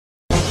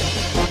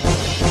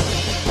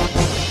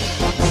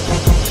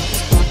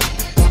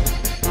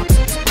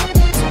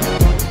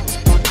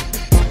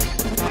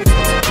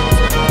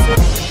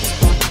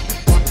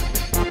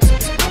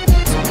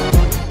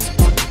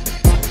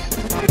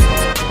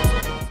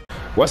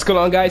What's going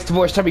on, guys?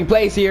 Follow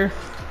ChampionPlayz here,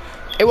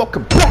 and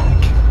welcome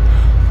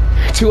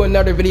back to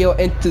another video.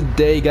 And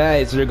today,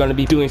 guys, we're gonna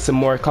be doing some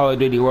more Call of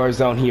Duty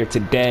Warzone here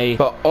today,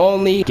 but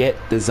only get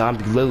the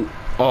zombie loot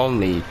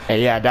only.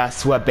 And yeah,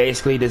 that's what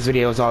basically this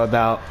video is all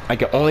about. I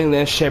can only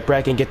land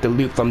shipwreck and get the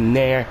loot from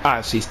there.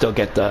 Obviously still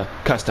get the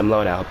custom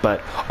loadout, but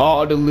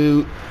all the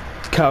loot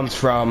comes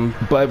from,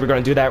 but we're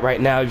gonna do that right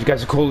now. If you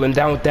guys are cool and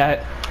down with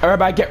that,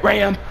 everybody get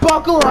ready and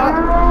buckle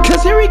up,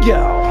 cause here we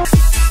go.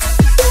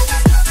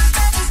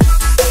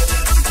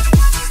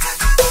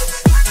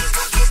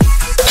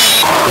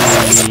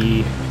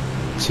 3,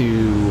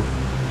 2,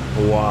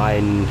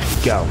 1,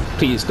 go.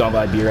 Please don't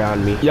be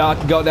around me. Y'all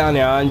can go down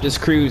there, I'm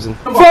just cruising.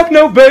 Fuck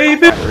no,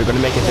 baby! We're gonna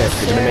make it there,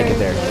 we're gonna make it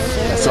there.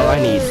 That's all I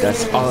need,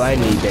 that's all I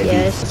need, baby.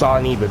 Yes. That's all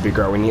I need, baby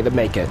girl, we need to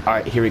make it.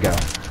 Alright, here we go.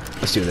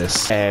 Let's do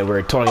this. And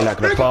we're totally not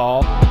gonna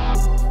fall.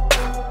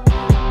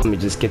 Let me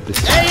just get this.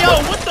 Hey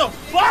yo, what the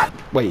fuck?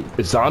 Wait,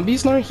 the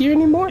zombies aren't here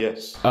anymore?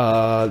 Yes.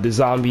 The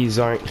zombies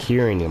aren't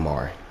here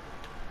anymore.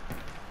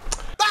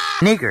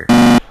 Nigger.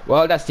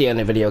 Well, that's the end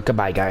of the video.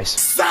 Goodbye,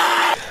 guys.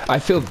 I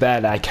feel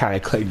bad I kind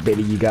of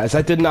clickbaited you guys.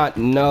 I did not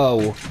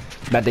know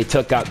that they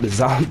took out the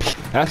zombie.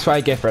 That's what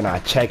I get for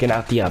not checking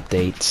out the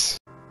updates.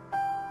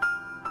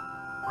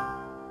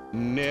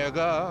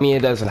 Nigga. I mean,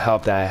 it doesn't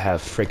help that I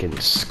have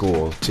freaking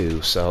school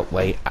too. So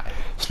wait,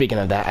 speaking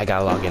of that, I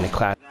gotta log into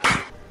class.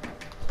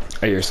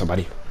 I hear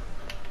somebody.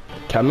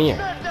 Come here.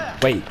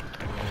 Wait.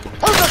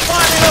 Who's the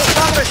slimy little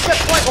son of a shit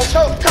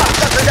twinkle-toed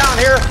cocksucker down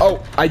here?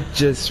 Oh, I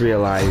just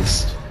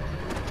realized.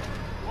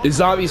 The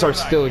zombies are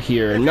still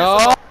here.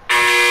 No!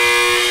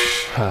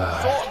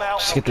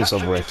 Just get this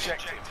over with.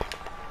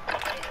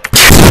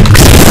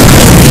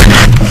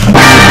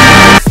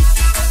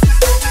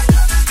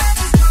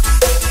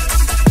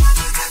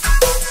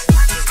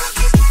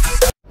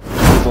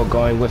 People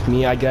going with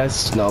me, I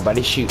guess.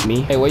 Nobody shoot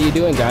me. Hey, what are you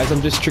doing, guys?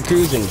 I'm just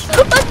cruising.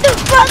 What the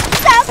fuck's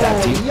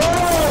happening?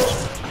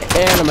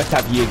 And I'm gonna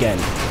tap you again.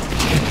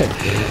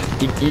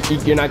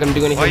 You're not gonna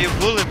do anything? Why are you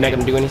bullying me? Not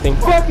gonna do anything?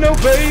 Fuck no,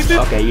 baby!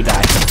 Okay, you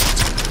die.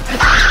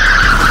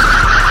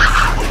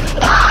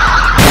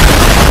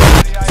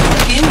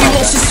 You want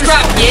to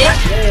scrap, yeah?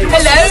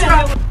 Hello?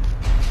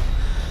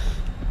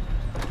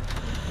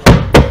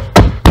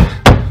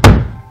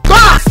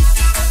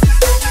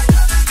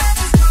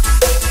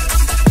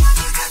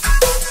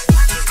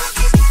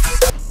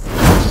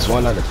 Just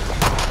one other.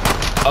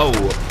 Oh.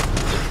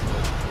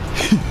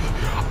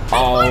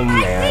 Oh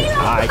man,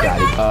 I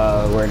got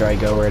it. Where do I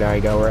go? Where do I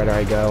go? Where do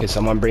I go? Is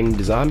someone bringing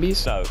the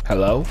zombies? No.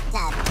 Hello?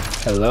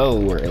 Hello,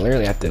 we're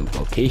literally at the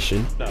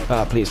location.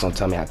 Please don't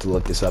tell me I have to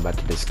look this up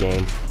after this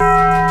game.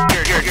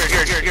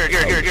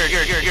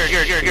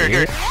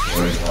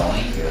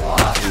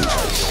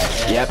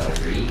 Yep,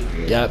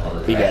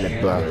 we got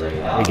it, bro.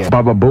 We got it.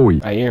 Baba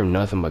Booey. I hear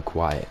nothing but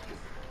quiet.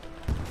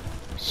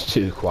 It's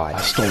too quiet.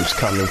 A storm's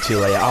coming too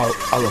late.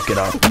 I'll look it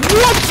up.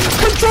 What?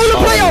 Controller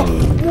player!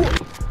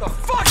 The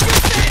fuck you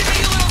say to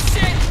me, you little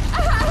shit?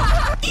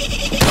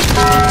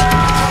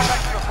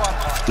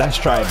 Nice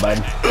try,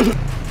 bud.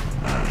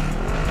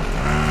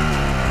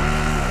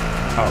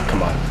 Oh,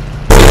 come on.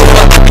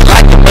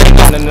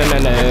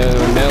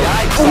 No.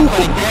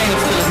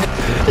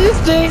 He's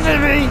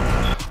chasing me.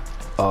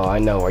 Oh, I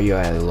know where you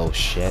at, little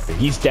shit.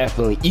 He's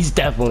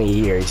definitely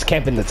here. He's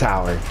camping the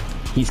tower.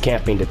 He's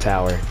camping the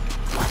tower.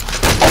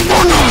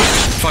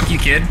 Fuck you,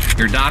 kid.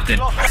 You're adopted.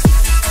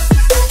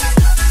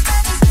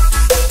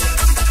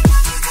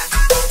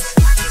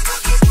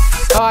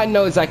 Oh, I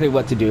know exactly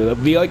what to do.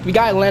 We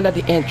gotta land at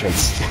the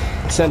entrance.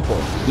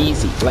 Simple,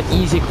 easy, like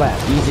easy clap,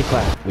 easy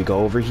clap. We go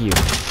over here.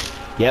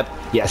 Yep,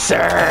 yes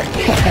sir.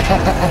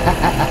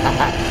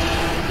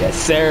 Yes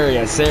sir,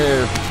 yes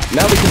sir.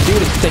 Now we can do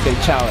this second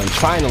challenge,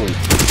 finally.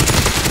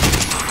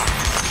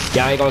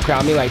 Y'all ain't gonna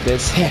crowd me like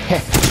this. Hey,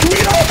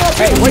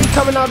 where you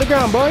coming out of the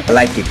ground, boy? I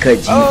like it, could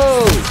you?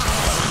 Oh!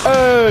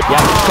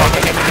 Yeah.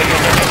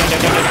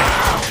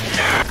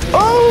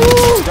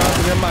 Oh! Drop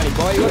some your money,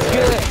 boy. What's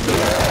good?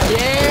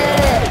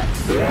 Yeah!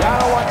 Y'all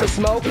don't want the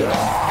smoke?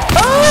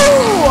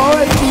 Oh! All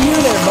right, see you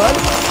there, bud.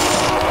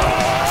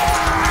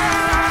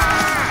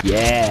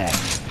 Yeah.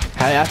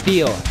 How did that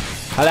feel?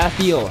 How did that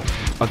feel?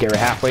 Okay, we're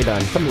halfway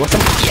done. What's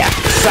up? Yeah!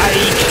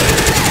 Psych!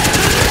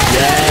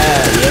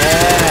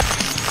 Yeah!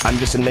 I'm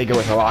just a nigga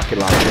with a rocket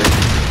launcher.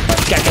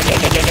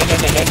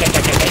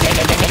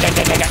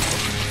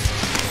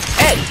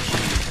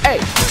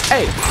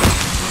 Hey!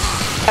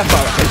 F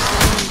out my face.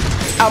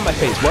 Out my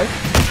face, boy.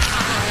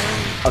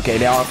 Okay,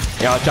 they're all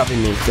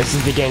jumping me. This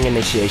is the gang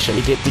initiation.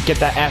 You get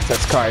that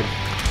access card.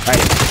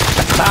 Alright.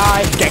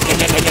 Bye!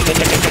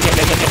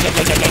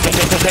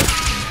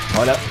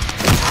 Hold up.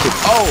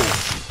 Oh!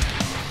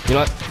 You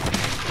know what?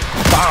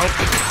 Bonk!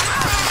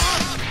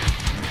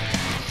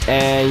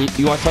 And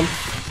you want some?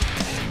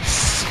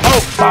 Oh!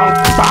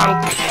 Bonk!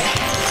 Bonk!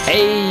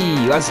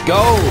 Hey! Let's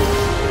go!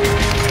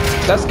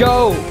 Let's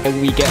go!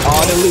 And we get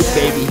all the loot,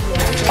 baby.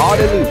 All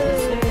the loot.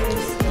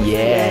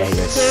 Yeah,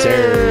 yes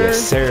sir, yes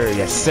sir,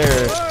 yes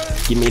sir.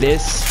 Give me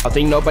this. I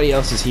think nobody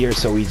else is here,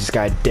 so we just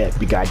gotta dip.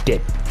 We gotta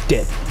dip.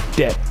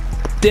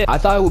 dip. I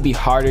thought it would be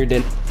harder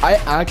than I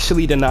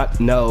actually did not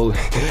know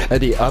that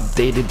they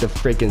updated the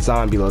freaking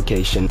zombie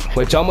location,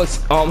 which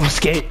almost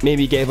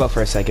maybe gave up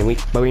for a second.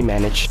 But we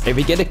managed. If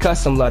we get a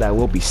custom loadout,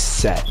 we'll be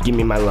set. Give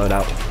me my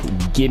loadout.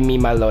 Give me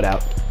my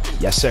loadout.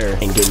 Yes, sir.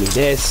 And give me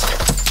this.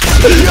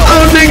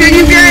 Oh, nigga,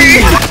 you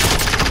gay!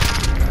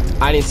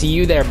 I didn't see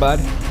you there, bud.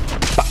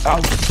 Oh,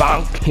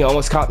 bonk. He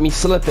almost caught me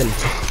slipping.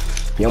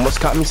 He almost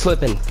caught me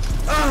slipping.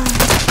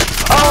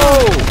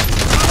 Oh!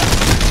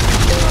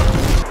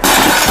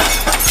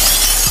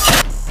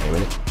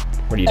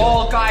 What are you doing?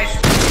 All guys.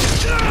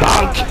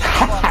 Bonk!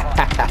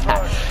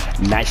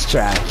 Nice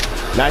try.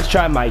 Nice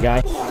try, my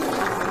guy.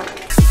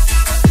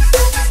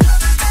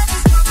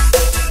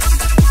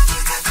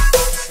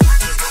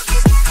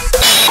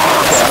 I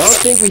don't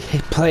think we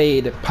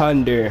played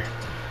Plunder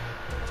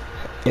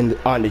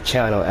on the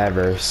channel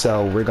ever,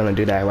 so we're gonna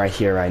do that right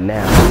here, right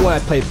now. When I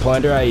play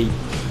Plunder, I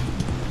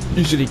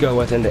usually go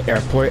within the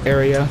airport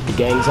area. The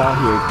gang's out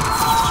here.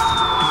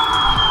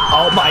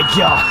 Oh my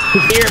god!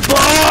 Here, boy!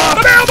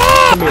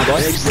 Come here,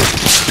 boy.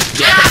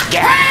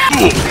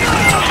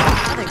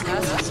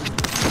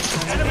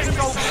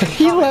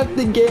 He left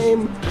the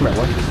game. Come here,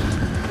 boy.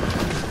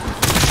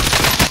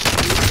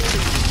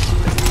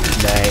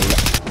 Dang.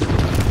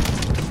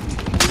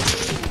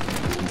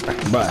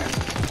 Bruh.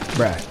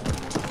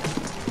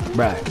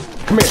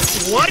 Come here.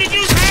 What did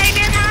you say,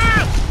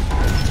 nigga?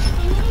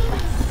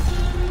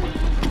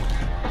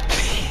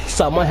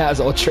 Someone has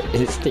ultra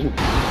instinct.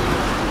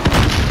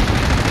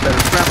 Better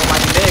scramble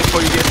like an egg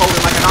before you get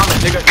folded like an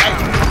omelet, nigga.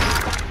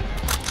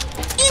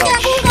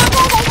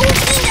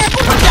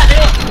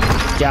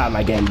 Get out of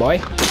my game, boy.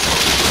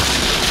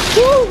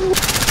 Woo.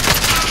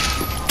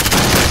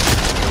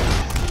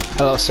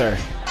 Hello, sir.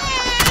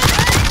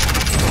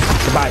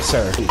 Goodbye,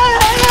 sir.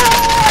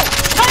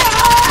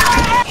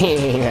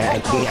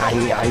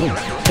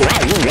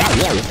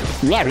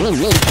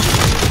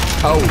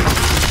 Oh.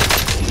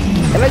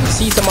 And I just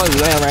see someone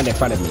laying around in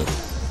front of me.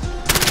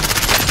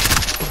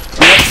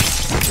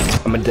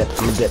 I'm a dip.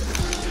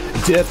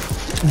 Dip.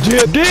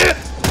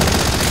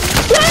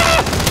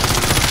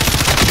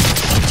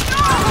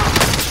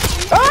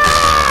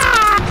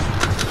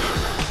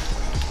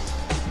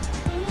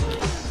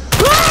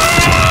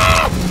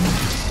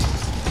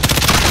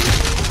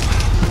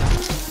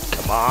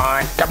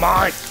 Come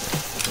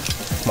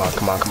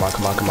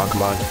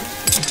on.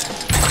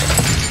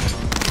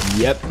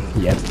 Yep.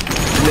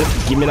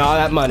 Give me all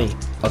that money.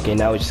 Okay,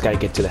 now we just gotta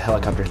get to the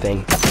helicopter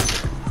thing.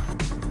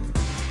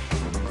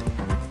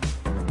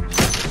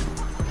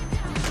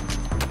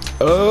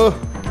 Uh-oh.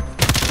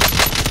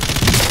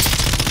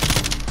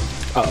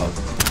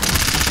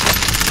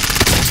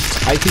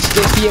 I can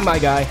still see you, my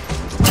guy.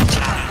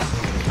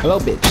 Hello,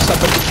 bitch.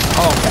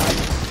 Oh, God.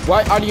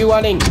 Why are you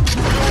running?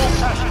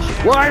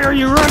 Why are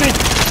you running?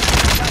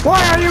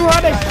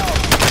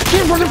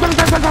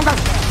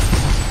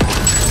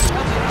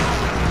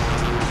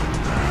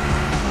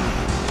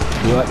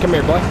 You know what? Come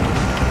here, boy.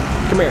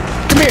 Come here.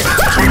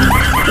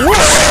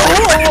 Whoa.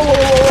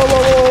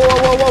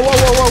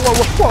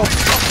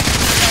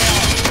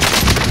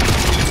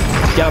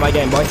 Get out of my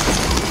game, boy.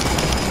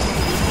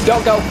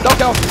 Don't go.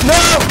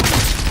 No!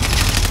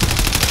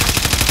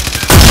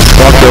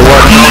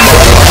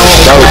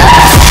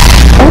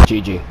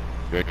 GG.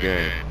 Good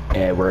game.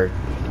 And we're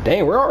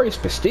already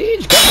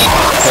prestige.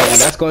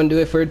 And that's going to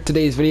do it for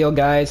today's video,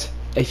 guys.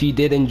 If you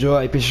did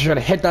enjoy, be sure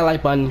to hit that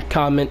like button,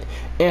 comment,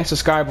 and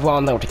subscribe with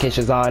all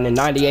notifications on. And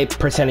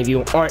 98% of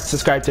you aren't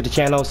subscribed to the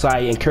channel, so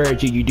I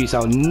encourage you do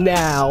so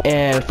now.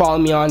 And follow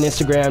me on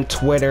Instagram,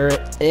 Twitter,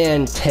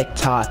 and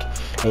TikTok.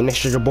 And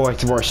this is your boy,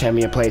 Follow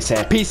ChampionPlayz,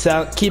 saying peace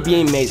out, keep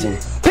being amazing.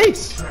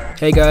 Peace!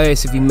 Hey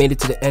guys, if you made it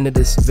to the end of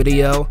this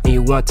video and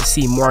you want to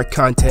see more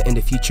content in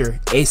the future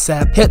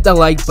ASAP, hit the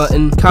like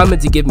button,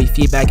 comment to give me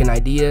feedback and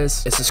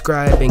ideas, and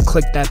subscribe and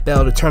click that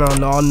bell to turn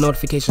on all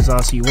notifications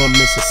on so you won't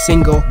miss a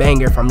single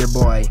banger from your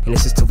boy. And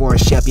this is Follow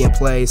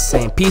ChampionPlayz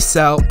saying peace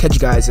out. Catch you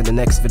guys in the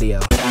next video.